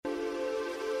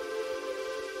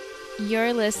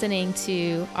You're listening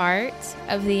to Art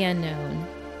of the Unknown,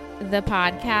 the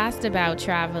podcast about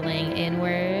traveling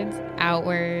inwards,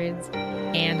 outwards,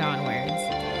 and onwards.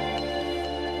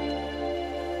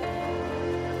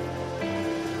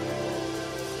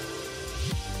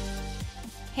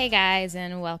 Hey guys,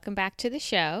 and welcome back to the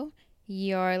show.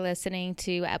 You're listening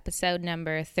to episode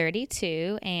number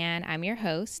 32, and I'm your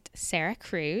host, Sarah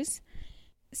Cruz.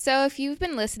 So if you've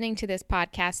been listening to this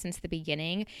podcast since the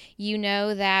beginning, you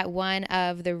know that one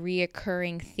of the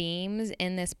reoccurring themes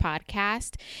in this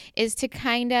podcast is to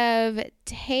kind of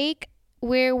take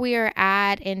where we are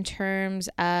at in terms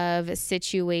of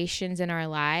situations in our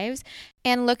lives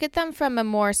and look at them from a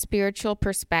more spiritual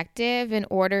perspective in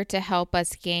order to help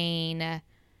us gain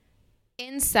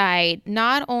insight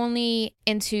not only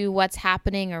into what's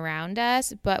happening around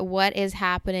us, but what is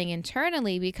happening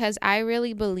internally, because I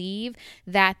really believe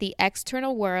that the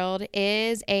external world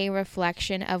is a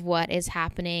reflection of what is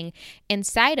happening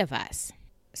inside of us.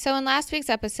 So in last week's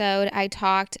episode, I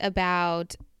talked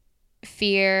about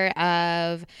fear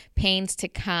of pains to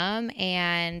come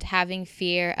and having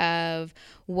fear of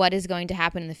what is going to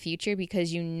happen in the future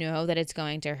because you know that it's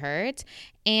going to hurt.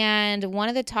 And one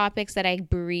of the topics that I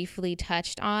briefly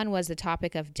touched on was the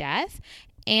topic of death.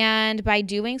 And by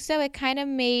doing so, it kind of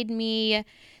made me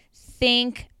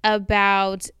think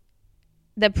about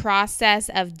the process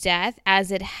of death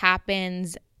as it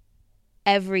happens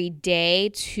every day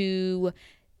to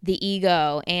the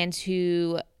ego and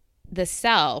to the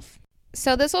self.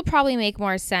 So this will probably make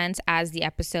more sense as the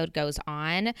episode goes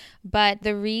on, but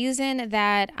the reason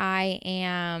that I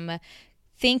am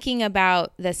thinking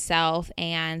about the self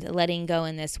and letting go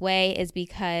in this way is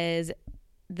because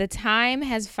the time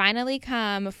has finally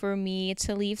come for me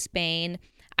to leave Spain.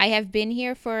 I have been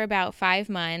here for about 5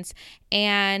 months,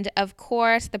 and of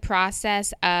course the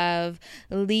process of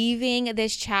leaving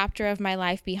this chapter of my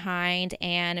life behind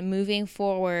and moving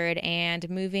forward and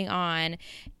moving on,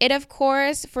 it of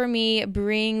course for me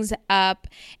brings up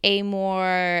a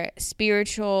more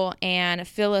spiritual and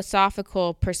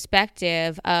philosophical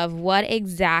perspective of what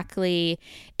exactly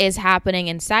is happening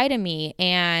inside of me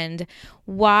and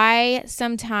why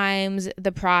sometimes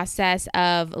the process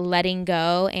of letting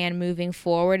go and moving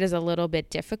forward is a little bit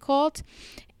difficult.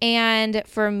 And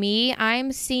for me,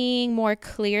 I'm seeing more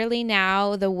clearly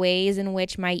now the ways in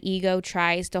which my ego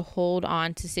tries to hold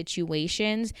on to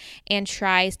situations and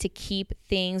tries to keep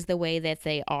things the way that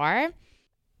they are.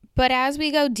 But as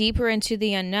we go deeper into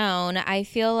the unknown, I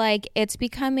feel like it's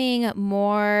becoming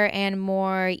more and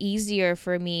more easier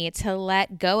for me to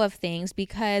let go of things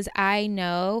because I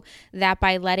know that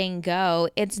by letting go,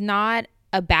 it's not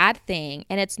a bad thing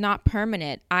and it's not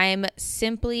permanent. I'm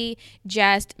simply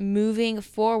just moving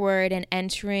forward and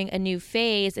entering a new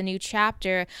phase, a new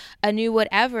chapter, a new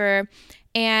whatever.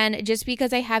 And just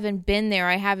because I haven't been there,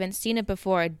 I haven't seen it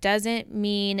before, doesn't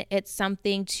mean it's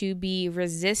something to be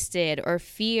resisted or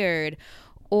feared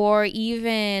or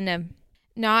even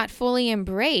not fully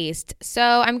embraced. So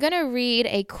I'm going to read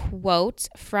a quote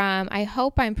from, I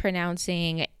hope I'm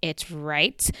pronouncing it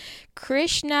right,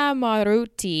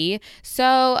 Krishnamurti.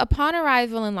 So upon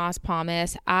arrival in Las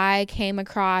Palmas, I came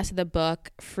across the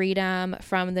book Freedom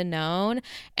from the Known.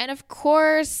 And of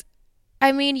course,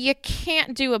 I mean, you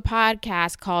can't do a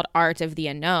podcast called Art of the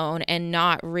Unknown and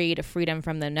not read Freedom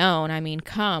from the Known. I mean,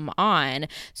 come on.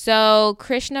 So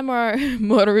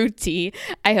Krishnamurti,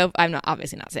 I hope I'm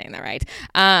obviously not saying that right.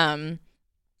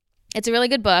 It's a really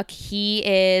good book. He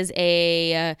is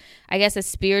a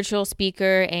spiritual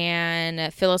speaker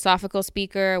and philosophical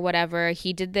speaker, whatever.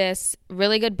 He did this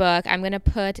really good book. I'm going to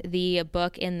put the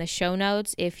book in the show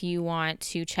notes if you want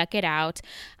to check it out.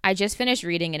 I just finished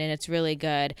reading it and it's really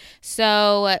good.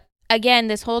 So again,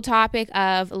 this whole topic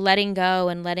of letting go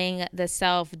and letting the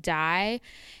self die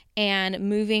and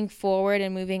moving forward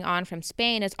and moving on from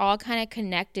Spain is all kind of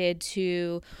connected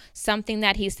to something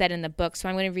that he said in the book. So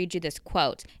I'm going to read you this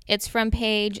quote. It's from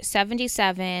page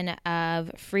 77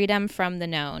 of Freedom from the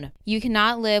Known. You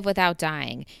cannot live without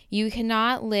dying. You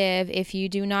cannot live if you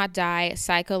do not die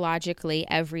psychologically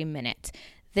every minute.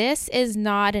 This is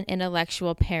not an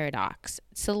intellectual paradox.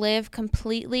 To live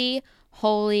completely,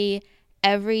 wholly,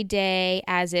 every day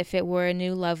as if it were a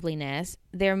new loveliness,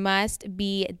 there must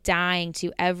be dying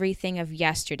to everything of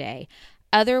yesterday.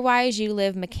 Otherwise, you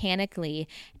live mechanically,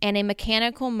 and a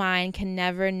mechanical mind can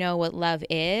never know what love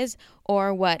is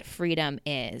or what freedom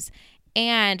is.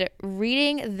 And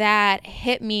reading that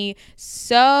hit me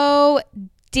so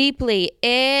deeply.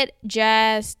 It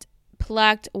just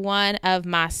plucked one of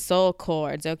my soul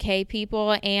cords, okay,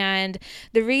 people? And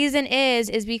the reason is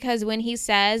because when he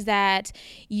says that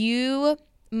you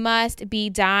must be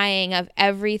dying of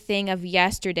everything of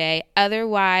yesterday.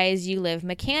 Otherwise, you live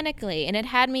mechanically. And it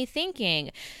had me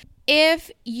thinking, if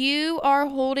you are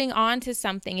holding on to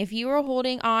something, if you are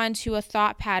holding on to a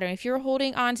thought pattern, if you're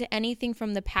holding on to anything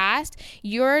from the past,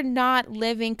 you're not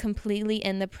living completely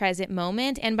in the present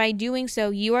moment. And by doing so,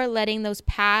 you are letting those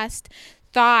past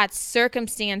thoughts,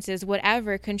 circumstances,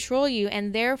 whatever, control you.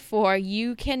 And therefore,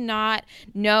 you cannot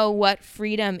know what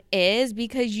freedom is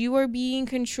because you are being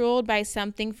controlled by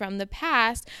something from the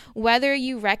past, whether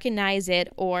you recognize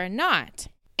it or not.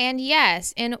 And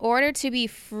yes, in order to be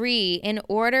free, in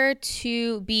order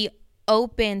to be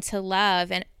open to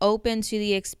love and open to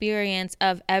the experience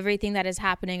of everything that is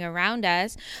happening around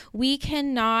us, we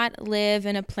cannot live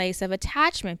in a place of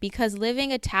attachment, because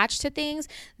living attached to things,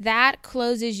 that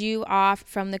closes you off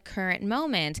from the current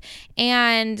moment.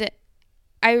 And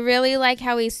I really like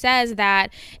how he says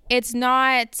that it's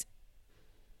not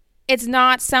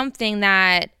something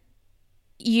that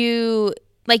you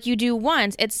do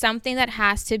once. It's something that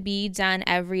has to be done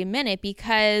every minute,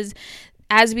 because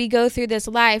as we go through this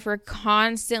life, we're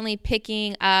constantly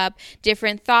picking up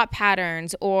different thought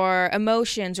patterns or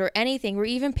emotions or anything. We're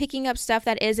even picking up stuff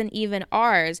that isn't even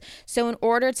ours. So in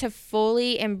order to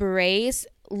fully embrace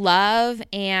love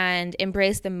and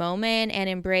embrace the moment and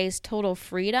embrace total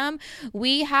freedom,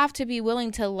 we have to be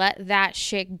willing to let that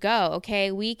shit go,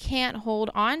 okay? We can't hold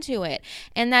on to it.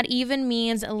 And that even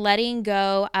means letting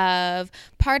go of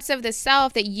parts of the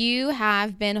self that you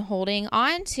have been holding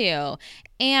on to.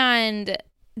 And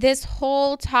this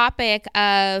whole topic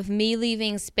of me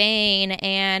leaving Spain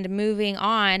and moving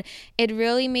on, it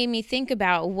really made me think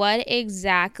about what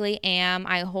exactly am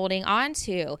I holding on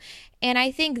to. And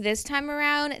I think this time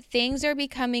around, things are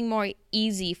becoming more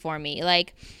easy for me.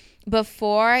 Like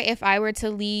before, if I were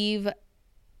to leave,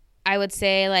 I would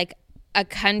say like a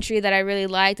country that I really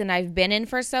liked and I've been in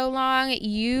for so long,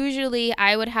 usually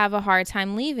I would have a hard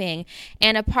time leaving.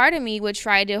 And a part of me would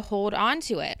try to hold on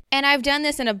to it. And I've done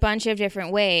this in a bunch of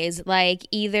different ways, like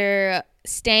either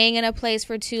staying in a place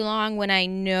for too long when I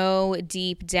know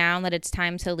deep down that it's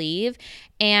time to leave.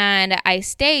 And I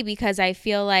stay because I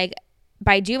feel like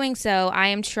by doing so, I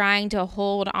am trying to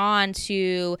hold on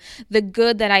to the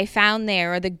good that I found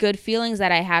there, or the good feelings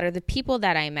that I had, or the people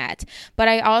that I met. But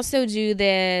I also do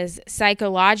this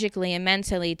psychologically and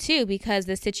mentally too, because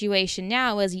the situation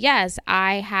now is, yes,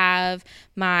 I have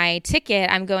my ticket.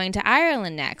 I'm going to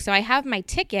Ireland next. So I have my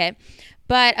ticket.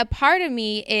 But a part of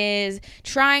me is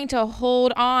trying to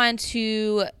hold on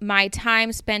to my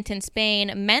time spent in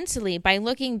Spain mentally by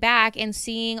looking back and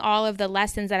seeing all of the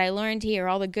lessons that I learned here,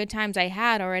 all the good times I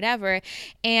had or whatever.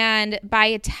 And by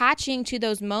attaching to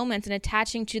those moments and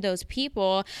attaching to those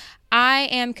people, I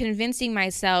am convincing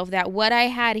myself that what I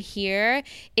had here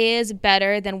is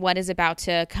better than what is about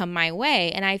to come my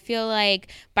way. And I feel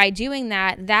like by doing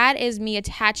that, that is me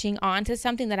attaching on to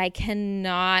something that I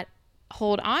cannot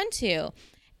hold on to.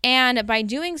 And by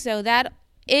doing so, that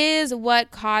is what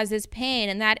causes pain,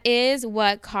 and that is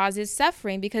what causes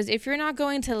suffering, because if you're not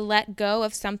going to let go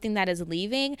of something that is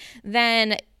leaving,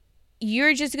 then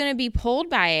you're just going to be pulled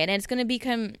by it, and it's going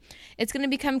to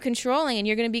become controlling, and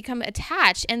you're going to become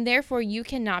attached, and therefore you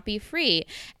cannot be free.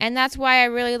 And that's why I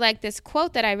really like this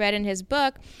quote that I read in his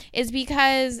book, is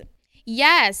because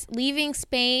yes, leaving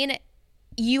Spain,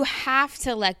 you have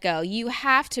to let go, you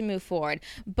have to move forward,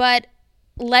 but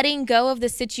letting go of the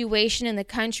situation and the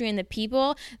country and the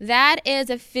people, that is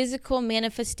a physical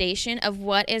manifestation of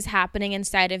what is happening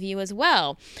inside of you as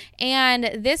well. And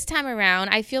this time around,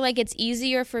 I feel like it's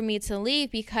easier for me to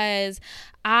leave because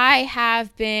I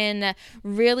have been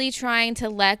really trying to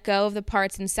let go of the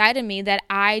parts inside of me that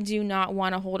I do not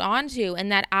want to hold on to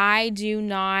and that I do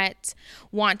not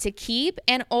want to keep,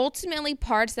 and ultimately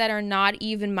parts that are not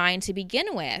even mine to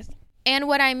begin with. And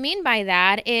what I mean by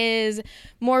that is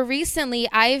more recently,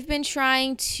 I've been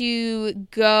trying to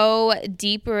go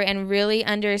deeper and really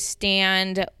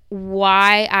understand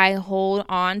why I hold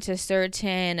on to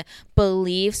certain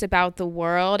beliefs about the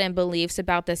world and beliefs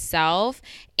about the self.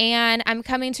 And I'm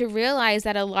coming to realize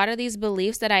that a lot of these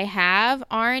beliefs that I have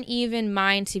aren't even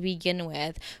mine to begin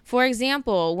with. For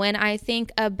example, when I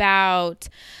think about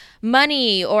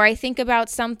money, or I think about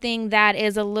something that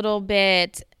is a little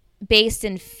bit based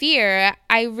in fear,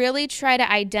 I really try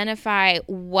to identify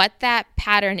what that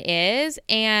pattern is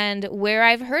and where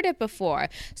I've heard it before.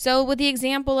 So with the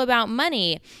example about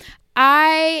money,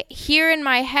 I hear in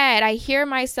my head, I hear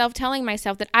myself telling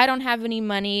myself that I don't have any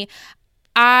money.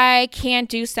 I can't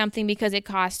do something because it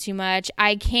costs too much.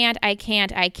 I can't.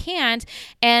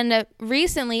 And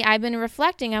recently I've been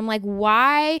reflecting. I'm like,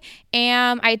 why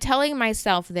am I telling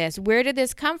myself this? Where did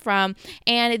this come from?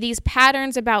 And these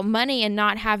patterns about money and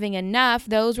not having enough,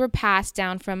 those were passed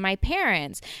down from my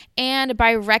parents. And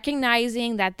by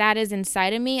recognizing that that is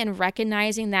inside of me and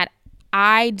recognizing that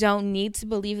I don't need to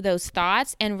believe those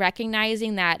thoughts and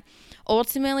recognizing that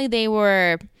ultimately they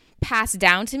were passed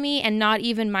down to me and not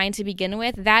even mine to begin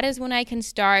with, that is when I can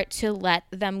start to let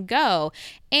them go.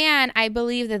 And I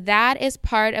believe that that is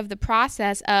part of the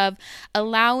process of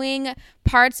allowing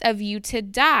parts of you to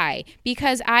die,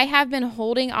 because I have been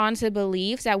holding on to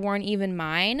beliefs that weren't even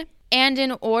mine. And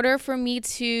in order for me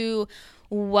to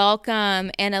welcome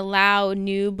and allow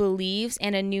new beliefs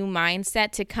and a new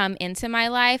mindset to come into my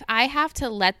life, I have to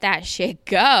let that shit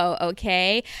go,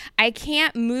 okay? I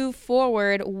can't move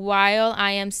forward while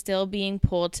I am still being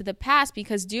pulled to the past,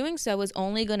 because doing so is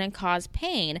only going to cause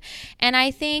pain. And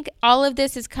I think all of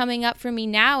this is coming up for me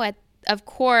now of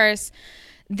course,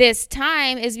 this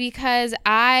time is because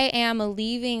I am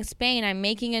leaving Spain. I'm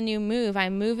making a new move.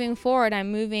 I'm moving forward. I'm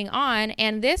moving on.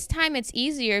 And this time it's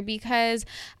easier because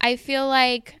I feel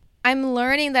like I'm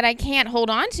learning that I can't hold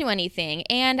on to anything,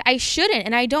 and I shouldn't,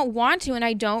 and I don't want to, and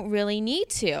I don't really need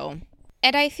to.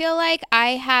 And I feel like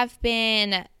I have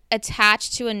been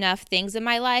attached to enough things in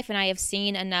my life, and I have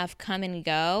seen enough come and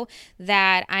go,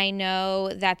 that I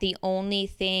know that the only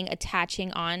thing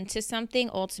attaching on to something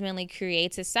ultimately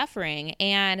creates a suffering.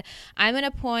 And I'm at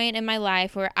a point in my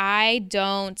life where I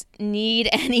don't need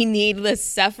any needless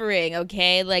suffering,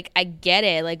 okay? Like, I get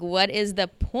it. Like, what is the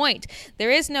point?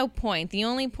 There is no point. The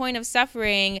only point of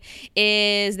suffering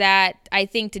is that, I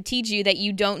think, to teach you that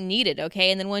you don't need it,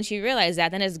 okay? And then once you realize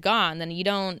that, then it's gone. Then you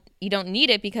don't need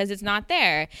it because it's not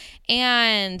there.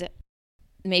 And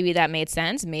maybe that made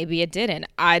sense. Maybe it didn't.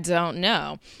 I don't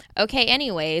know. Okay,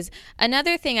 anyways,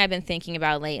 another thing I've been thinking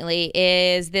about lately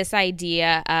is this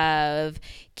idea of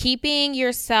keeping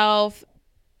yourself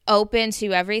open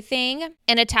to everything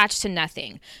and attached to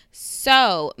nothing.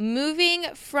 So moving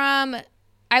the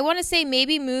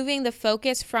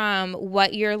focus from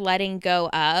what you're letting go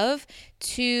of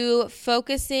to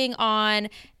focusing on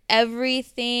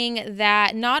everything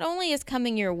that not only is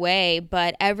coming your way,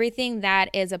 but everything that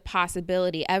is a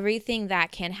possibility, everything that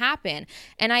can happen.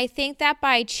 And I think that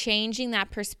by changing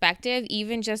that perspective,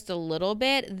 even just a little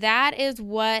bit, that is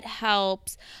what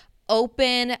helps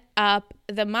open up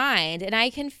the mind. And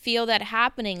I can feel that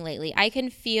happening lately. I can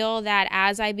feel that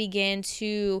as I begin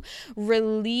to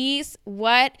release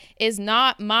what is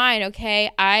not mine,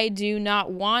 okay, I do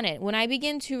not want it. When I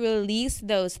begin to release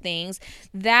those things,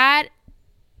 that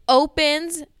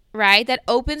opens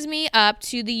me up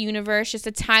to the universe just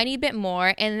a tiny bit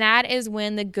more, and that is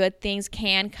when the good things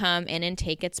can come in and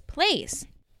take its place.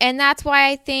 And that's why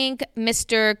I think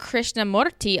Mr.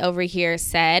 Krishnamurti over here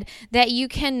said that you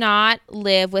cannot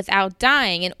live without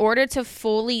dying. In order to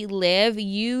fully live,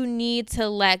 you need to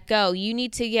let go. You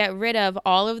need to get rid of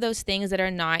all of those things that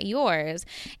are not yours.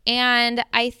 And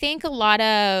I think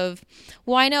I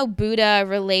know Buddha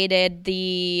related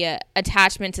the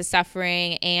attachment to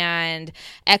suffering, and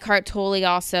Eckhart Tolle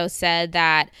also said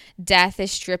that death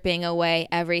is stripping away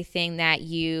everything that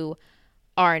you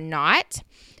are not.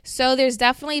 So there's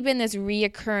definitely been this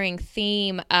reoccurring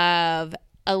theme of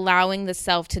allowing the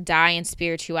self to die in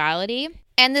spirituality.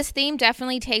 And this theme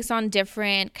definitely takes on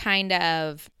different kind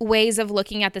of ways of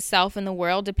looking at the self in the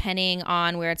world, depending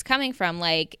on where it's coming from.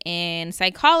 Like in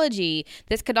psychology,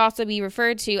 this could also be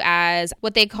referred to as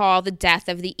what they call the death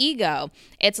of the ego.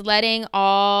 It's letting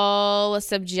all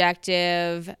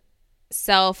subjective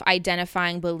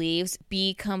self-identifying beliefs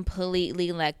be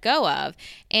completely let go of.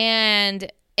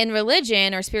 And in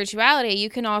religion or spirituality, you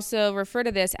can also refer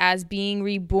to this as being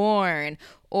reborn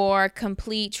or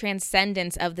complete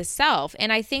transcendence of the self.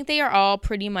 And I think they are all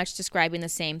pretty much describing the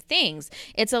same things.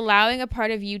 It's allowing a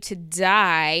part of you to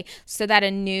die so that a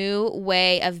new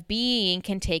way of being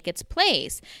can take its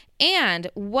place. And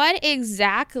what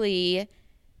exactly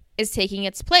is taking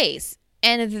its place?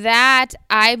 And that,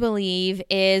 I believe,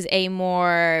 is a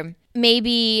more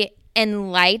maybe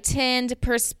enlightened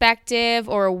perspective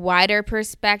or a wider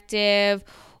perspective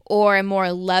or a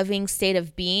more loving state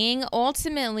of being.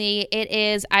 Ultimately, it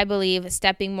is, I believe,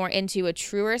 stepping more into a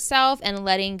truer self and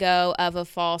letting go of a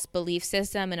false belief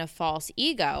system and a false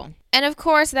ego. And of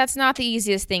course, that's not the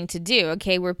easiest thing to do,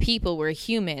 okay? We're people, we're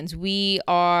humans. It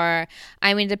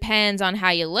depends on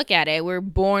how you look at it. We're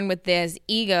born with this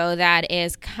ego that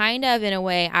is kind of, in a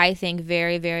way, I think,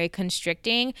 very, very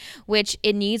constricting, which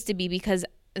it needs to be, because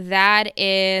that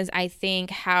is, I think,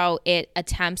 how it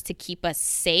attempts to keep us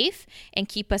safe and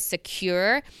keep us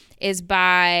secure, is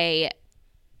by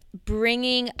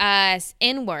bringing us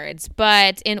inwards.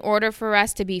 But in order for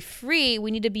us to be free, we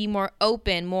need to be more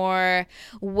open, more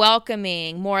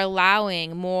welcoming, more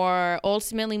allowing,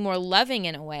 ultimately more loving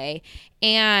in a way.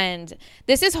 And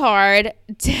this is hard,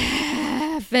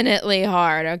 definitely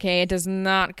hard, okay? It does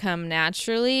not come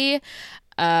naturally.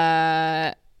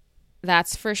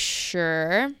 That's for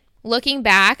sure. Looking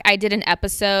back, I did an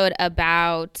episode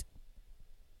about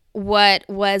what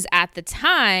was at the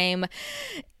time.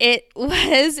 It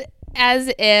was as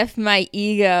if my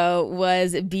ego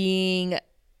was being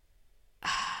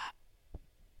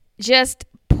just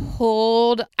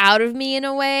pulled out of me in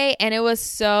a way, and it was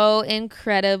so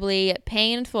incredibly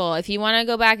painful. If you want to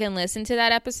go back and listen to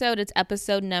that episode, it's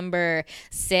episode number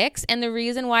 6. And the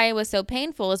reason why it was so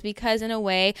painful is because, in a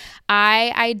way,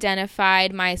 I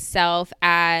identified myself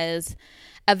as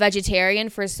a vegetarian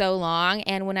for so long,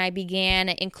 and when I began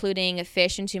including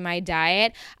fish into my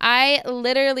diet, I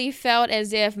literally felt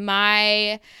as if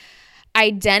my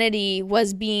identity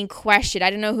was being questioned. I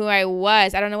didn't know who I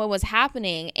was. I don't know what was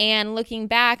happening. And looking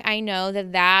back, I know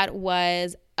that that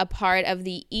was a part of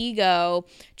the ego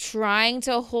trying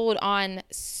to hold on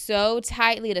so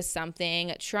tightly to something,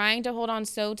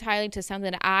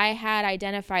 that I had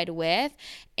identified with.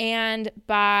 And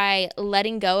by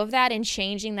letting go of that and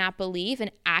changing that belief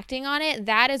and acting on it,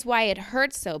 that is why it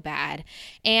hurts so bad.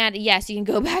 And yes, you can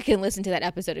go back and listen to that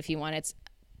episode if you want.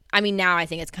 Now I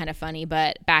think it's kind of funny,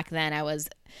 but back then I was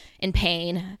in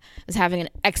pain. I was having an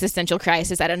existential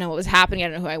crisis. I don't know what was happening. I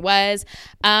don't know who I was.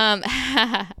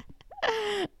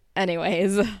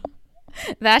 Anyways,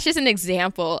 that's just an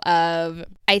example of,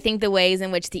 I think, the ways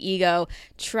in which the ego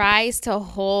tries to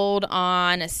hold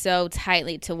on so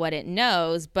tightly to what it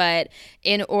knows. But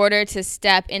in order to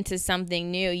step into something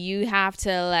new, you have to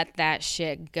let that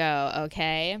shit go,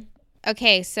 okay?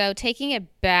 Okay, so taking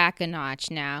it back a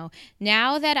notch now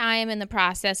that I am in the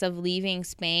process of leaving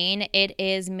Spain, it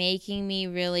is making me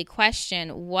really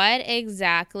question, what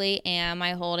exactly am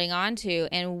I holding on to,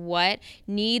 and what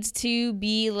needs to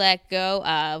be let go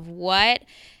of? What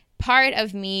part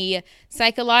of me,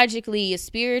 psychologically,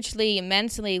 spiritually,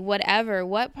 mentally, whatever,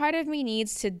 what part of me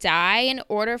needs to die in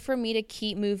order for me to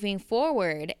keep moving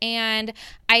forward? And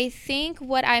I think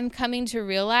what I'm coming to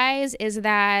realize is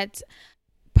that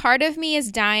part of me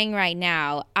is dying right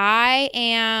now. I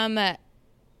am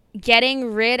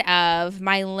getting rid of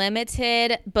my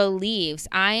limited beliefs.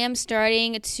 I am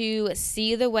starting to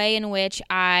see the way in which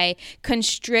I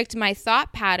constrict my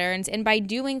thought patterns. And by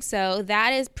doing so,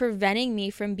 that is preventing me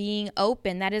from being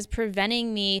open. That is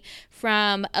preventing me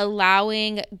from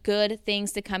allowing good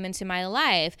things to come into my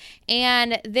life.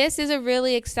 And this is a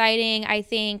really exciting, I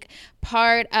think,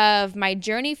 part of my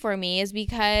journey for me, is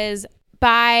because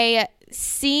by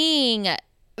seeing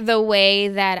the way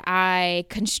that I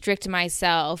constrict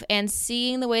myself and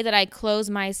seeing the way that I close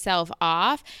myself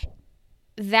off,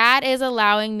 that is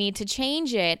allowing me to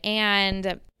change it,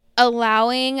 and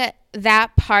allowing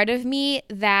that part of me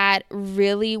that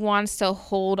really wants to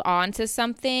hold on to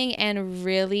something and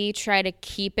really try to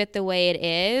keep it the way it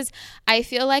is. I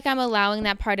feel like I'm allowing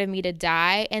that part of me to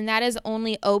die, and that is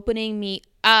only opening me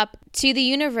up to the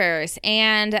universe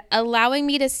and allowing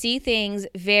me to see things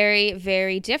very,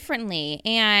 very differently.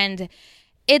 And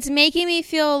it's making me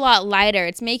feel a lot lighter.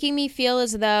 It's making me feel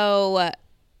as though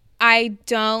I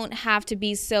don't have to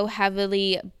be so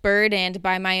heavily burdened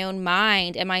by my own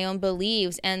mind and my own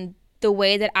beliefs and the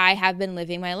way that I have been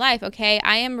living my life. Okay,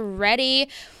 I am ready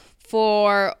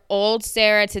for old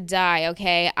Sarah to die,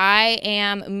 okay? I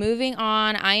am moving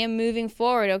on. I am moving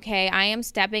forward, okay? I am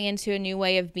stepping into a new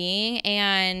way of being,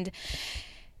 and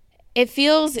it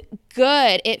feels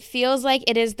good. It feels like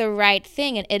it is the right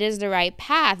thing and it is the right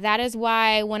path. That is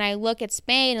why when I look at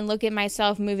Spain and look at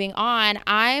myself moving on,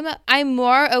 I'm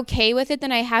more okay with it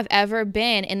than I have ever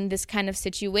been in this kind of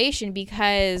situation,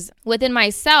 because within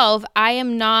myself, I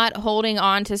am not holding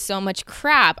on to so much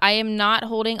crap. I am not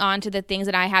holding on to the things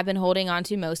that I have been holding on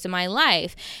to most of my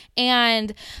life.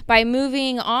 And by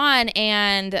moving on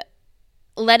and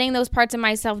letting those parts of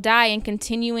myself die and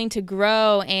continuing to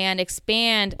grow and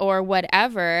expand or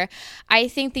whatever, I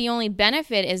think the only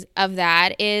benefit of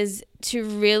that is to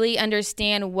really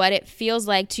understand what it feels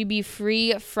like to be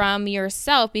free from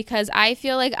yourself, because I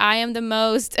feel like I am the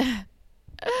most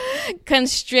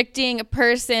constricting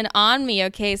person on me,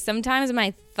 okay? Sometimes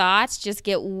my thoughts just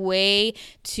get way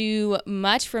too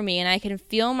much for me, and I can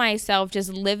feel myself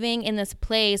just living in this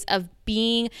place of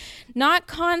being not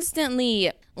constantly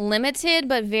limited,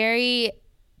 but very,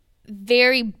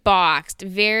 very boxed,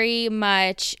 very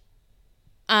much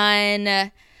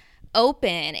unopen,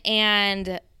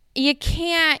 and you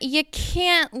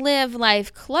can't live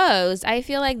life closed. I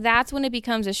feel like that's when it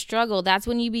becomes a struggle. That's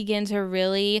when you begin to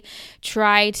really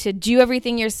try to do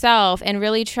everything yourself and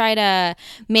really try to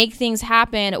make things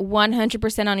happen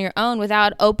 100% on your own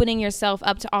without opening yourself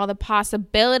up to all the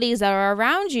possibilities that are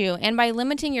around you. And by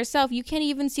limiting yourself, you can't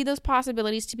even see those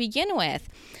possibilities to begin with.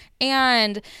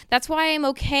 And that's why I'm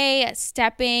okay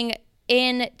stepping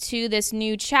into this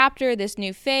new chapter, this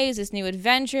new phase, this new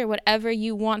adventure, whatever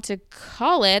you want to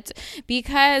call it,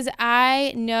 because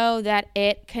I know that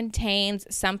it contains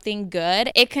something good.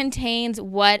 It contains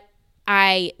what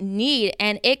I need,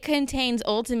 and it contains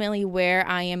ultimately where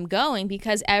I am going,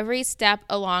 because every step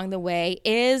along the way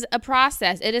is a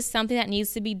process. It is something that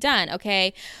needs to be done,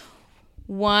 okay?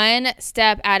 One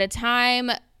step at a time.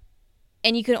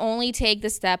 And you can only take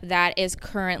the step that is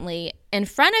currently in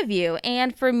front of you.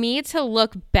 And for me to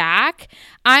look back,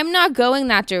 I'm not going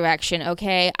that direction,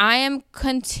 okay? I am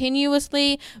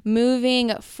continuously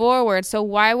moving forward. So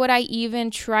why would I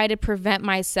even try to prevent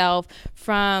myself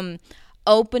from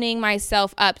opening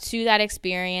myself up to that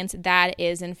experience that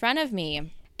is in front of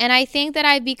me? And I think that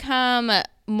I've become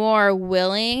more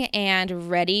willing and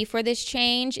ready for this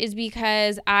change is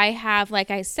because I have,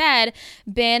 like I said,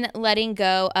 been letting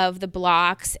go of the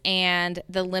blocks and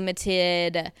the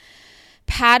limited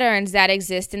patterns that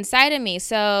exist inside of me.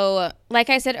 So, like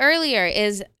I said earlier,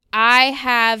 is I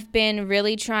have been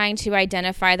really trying to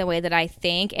identify the way that I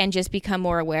think and just become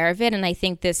more aware of it. And I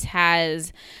think this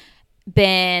has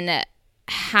been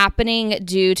happening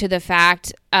due to the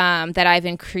fact that I've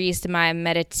increased my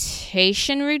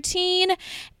meditation routine.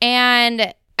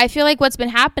 And I feel like what's been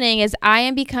happening is I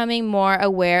am becoming more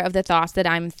aware of the thoughts that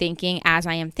I'm thinking as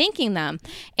I am thinking them.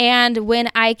 And when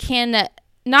I can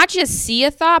not just see a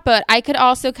thought, but I could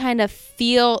also kind of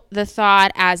feel the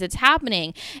thought as it's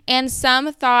happening. And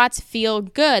some thoughts feel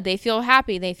good. They feel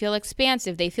happy. They feel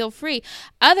expansive. They feel free.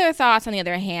 Other thoughts, on the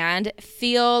other hand,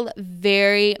 feel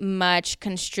very much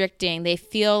constricting. They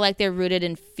feel like they're rooted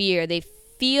in fear. They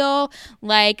feel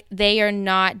like they are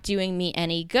not doing me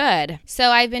any good. So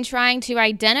I've been trying to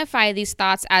identify these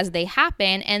thoughts as they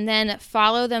happen and then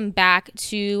follow them back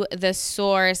to the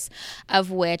source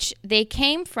of which they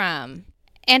came from.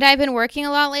 And I've been working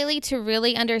a lot lately to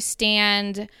really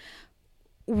understand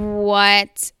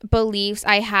what beliefs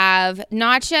I have,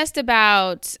 not just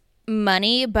about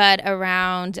money, but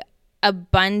around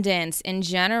abundance in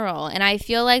general. And I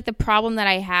feel like the problem that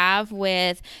I have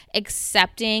with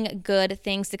accepting good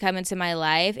things to come into my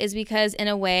life is because, in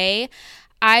a way,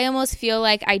 I almost feel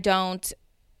like I don't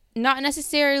not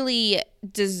necessarily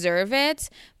deserve it,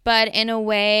 but in a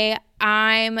way,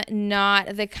 I'm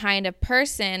not the kind of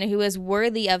person who is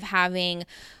worthy of having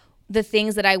the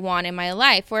things that I want in my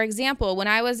life. For example, when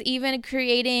I was even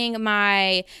creating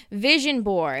my vision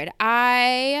board,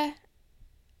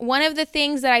 one of the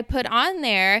things that I put on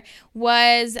there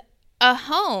was a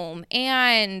home.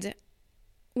 And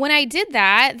when I did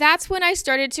that, that's when I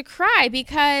started to cry,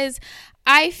 because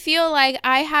I feel like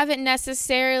I haven't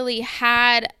necessarily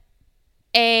had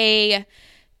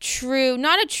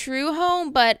not a true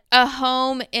home, but a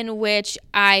home in which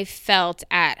I felt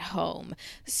at home.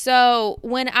 So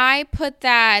when I put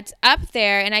that up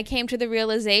there and I came to the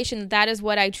realization that is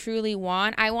what I truly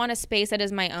want, I want a space that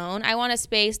is my own. I want a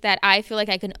space that I feel like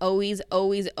I can always,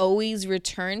 always, always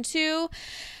return to.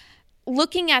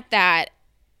 Looking at that,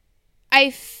 I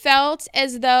felt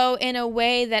as though, in a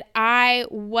way, that I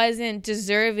wasn't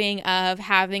deserving of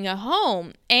having a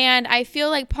home. And I feel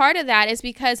like part of that is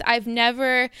because I've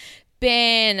never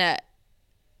been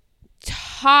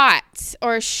taught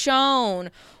or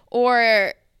shown,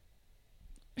 or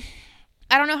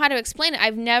I don't know how to explain it.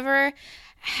 I've never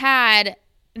had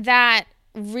that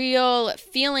real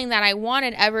feeling that I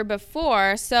wanted ever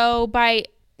before. So by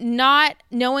not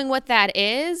knowing what that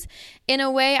is, in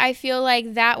a way, I feel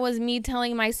like that was me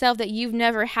telling myself that you've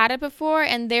never had it before,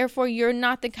 and therefore you're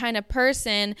not the kind of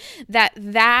person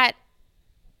that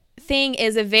thing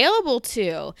is available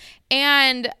to.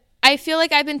 And I feel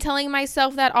like I've been telling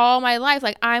myself that all my life,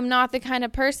 like I'm not the kind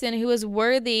of person who is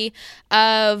worthy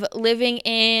of living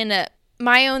in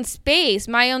my own space,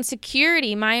 my own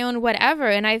security, my own whatever.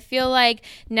 And I feel like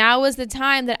now is the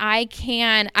time that I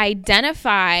can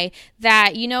identify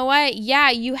that, you know what?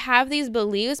 Yeah, you have these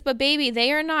beliefs, but baby,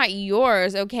 they are not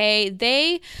yours, okay?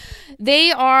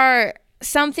 They are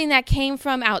something that came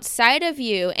from outside of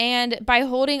you. And by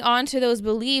holding on to those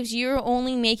beliefs, you're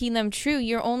only making them true.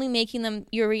 You're only making them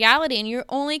your reality. And you're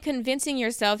only convincing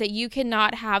yourself that you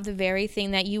cannot have the very thing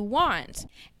that you want.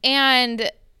 And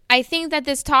I think that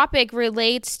this topic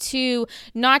relates to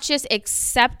not just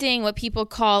accepting what people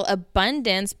call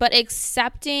abundance, but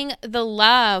accepting the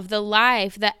love, the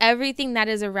life, the everything that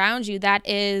is around you that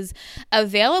is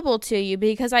available to you.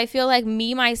 Because I feel like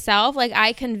myself, like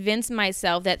I convince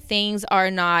myself that things are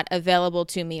not available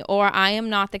to me, or I am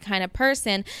not the kind of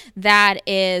person that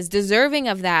is deserving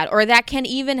of that, or that can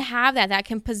even have that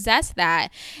can possess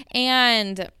that.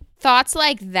 And thoughts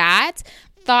like that,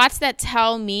 thoughts that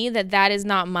tell me that is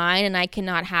not mine and I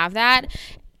cannot have that,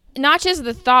 not just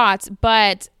the thoughts,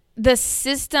 but the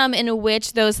system in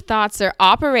which those thoughts are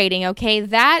operating, okay?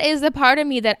 That is the part of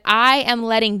me that I am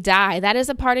letting die. That is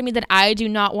a part of me that I do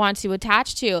not want to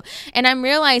attach to. And I'm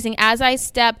realizing as I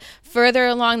step further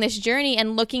along this journey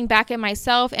and looking back at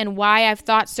myself and why I've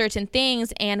thought certain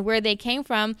things and where they came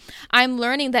from, I'm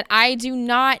learning that I do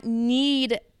not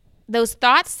need those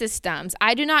thought systems.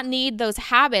 I do not need those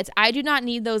habits. I do not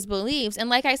need those beliefs. And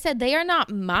like I said, they are not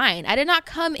mine. I did not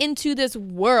come into this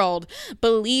world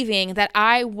believing that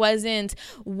I wasn't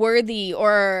worthy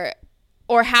or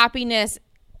happiness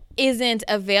isn't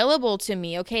available to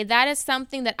me, okay? That is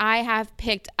something that I have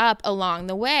picked up along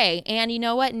the way. And you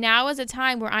know what? Now is a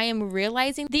time where I am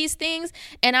realizing these things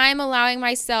and I'm allowing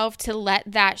myself to let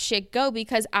that shit go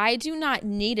because I do not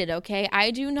need it, okay?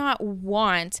 I do not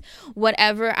want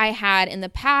whatever I had in the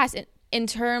past in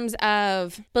terms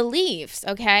of beliefs,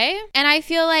 okay? And I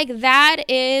feel like that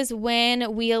is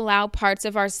when we allow parts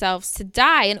of ourselves to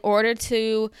die in order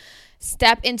to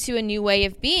step into a new way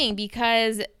of being,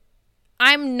 because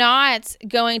I'm not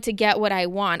going to get what I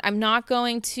want. I'm not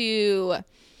going to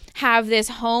have this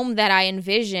home that I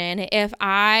envision if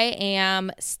I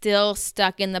am still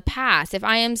stuck in the past, if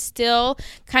I am still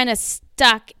kind of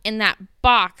stuck in that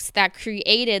box that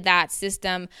created that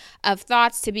system of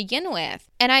thoughts to begin with.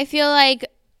 And I feel like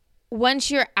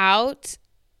once you're out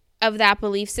of that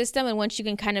belief system and once you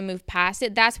can kind of move past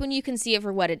it, that's when you can see it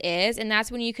for what it is. And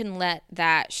that's when you can let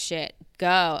that shit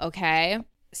go, okay?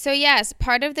 So yes,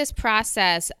 part of this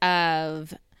process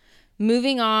of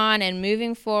moving on and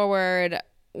moving forward,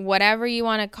 whatever you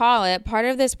want to call it, part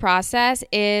of this process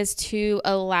is to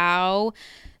allow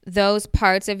those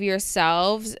parts of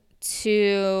yourselves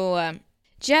to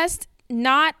just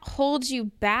not hold you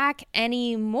back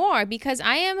anymore. Because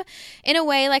I am, in a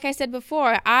way, like I said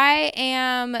before, I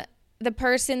am the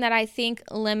person that I think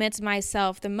limits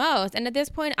myself the most. And at this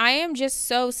point, I am just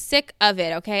so sick of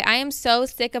it, okay? I am so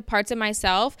sick of parts of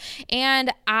myself,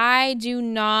 and I do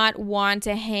not want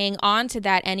to hang on to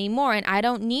that anymore, and I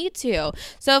don't need to.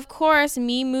 So, of course,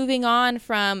 me moving on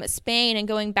from Spain and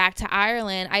going back to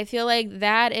Ireland, I feel like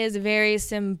that is very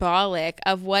symbolic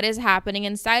of what is happening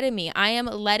inside of me. I am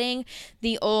letting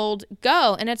the old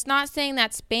go. And it's not saying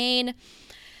that Spain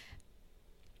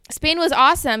was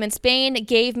awesome and Spain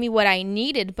gave me what I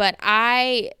needed, but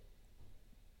I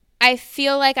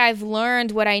feel like I've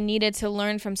learned what I needed to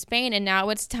learn from Spain, and now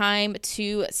it's time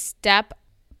to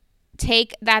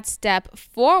take that step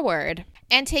forward.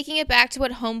 And taking it back to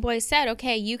what Homeboy said,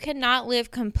 okay, you cannot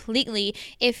live completely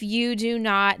if you do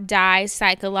not die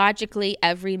psychologically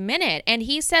every minute. And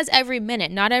he says every minute,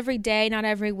 not every day, not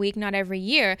every week, not every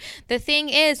year. The thing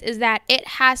is that it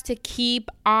has to keep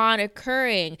on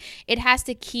occurring. It has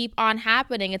to keep on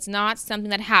happening. It's not something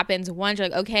that happens once, you're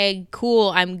like, okay, cool,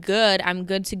 I'm good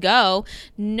to go.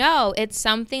 No, it's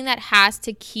something that has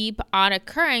to keep on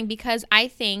occurring, because I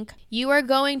think you are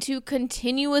going to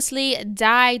continuously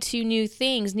die to new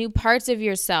things, new parts of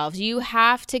yourselves. You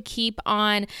have to keep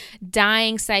on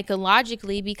dying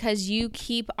psychologically, because you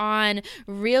keep on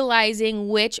realizing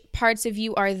which parts of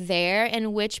you are there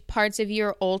and which parts of you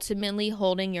are ultimately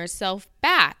holding yourself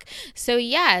back. So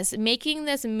yes, making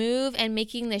this move and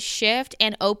making this shift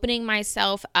and opening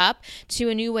myself up to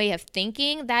a new way of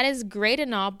thinking, that is great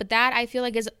and all, but that I feel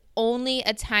like is only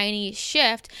a tiny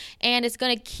shift, and it's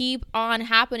going to keep on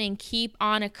happening, keep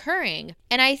on occurring.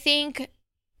 And I think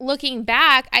looking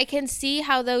back, I can see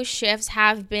how those shifts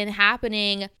have been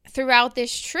happening throughout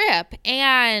this trip.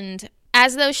 And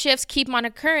as those shifts keep on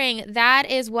occurring,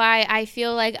 that is why I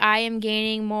feel like I am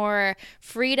gaining more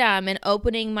freedom and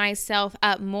opening myself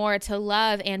up more to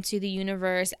love and to the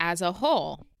universe as a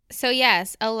whole. So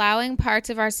yes, allowing parts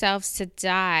of ourselves to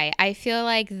die. I feel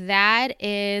like that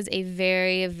is a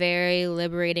very, very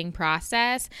liberating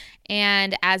process.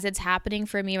 And as it's happening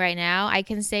for me right now, I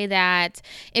can say that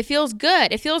it feels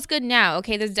good. It feels good now.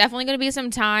 Okay, there's definitely going to be some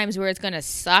times where it's going to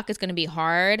suck. It's going to be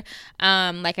hard.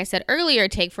 Like I said earlier,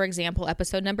 take, for example,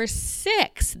 episode number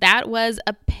 6. That was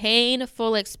a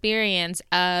painful experience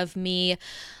of me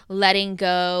letting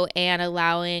go and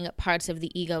allowing parts of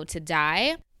the ego to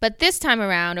die. But this time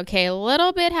around, okay, a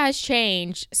little bit has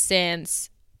changed since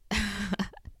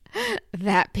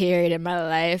that period in my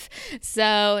life.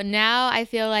 So now I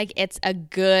feel like it's a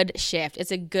good shift.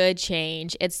 It's a good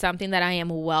change. It's something that I am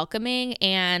welcoming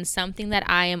and something that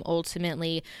I am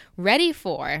ultimately ready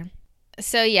for.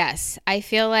 So yes, I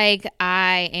feel like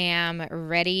I am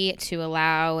ready to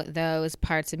allow those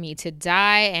parts of me to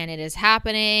die, and it is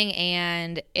happening,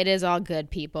 and it is all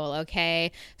good, people,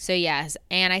 okay? So yes,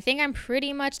 and I think I'm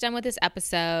pretty much done with this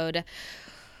episode.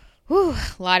 Whew,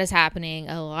 a lot is happening.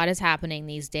 A lot is happening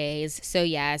these days. So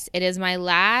yes, it is my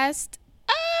last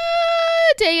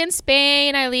day in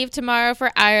Spain. I leave tomorrow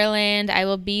for Ireland. I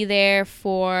will be there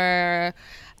for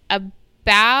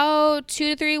about 2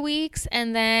 to 3 weeks,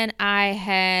 and then I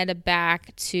head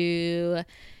back to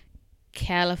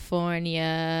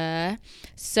California.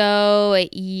 So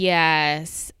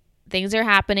yes, things are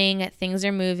happening, things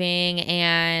are moving,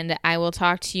 and I will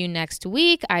talk to you next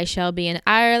week. I shall be in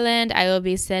Ireland. I will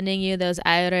be sending you those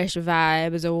Irish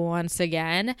vibes once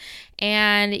again.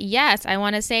 And yes, I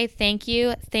want to say thank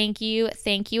you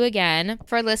again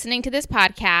for listening to this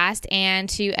podcast, and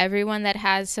to everyone that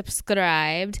has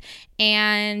subscribed.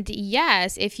 And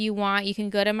yes, if you want, you can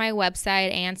go to my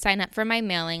website and sign up for my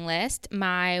mailing list.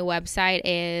 My website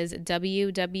is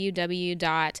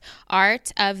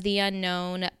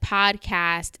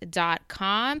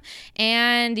www.artoftheunknownpodcast.com.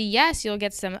 And yes, you'll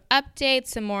get some updates,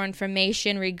 some more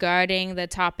information regarding the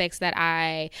topics that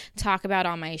I talk about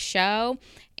on my show.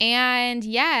 And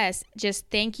yes, just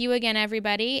thank you again,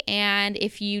 everybody. And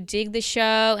if you dig the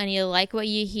show and you like what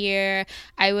you hear,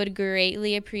 I would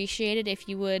greatly appreciate it if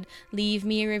you would leave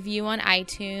me a review on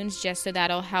iTunes, just so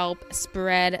that'll help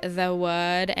spread the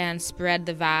word and spread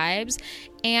the vibes.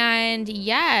 And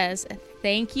yes,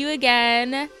 thank you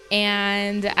again.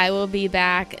 And I will be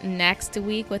back next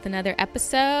week with another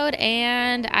episode,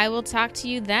 and I will talk to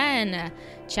you then.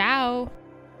 Ciao.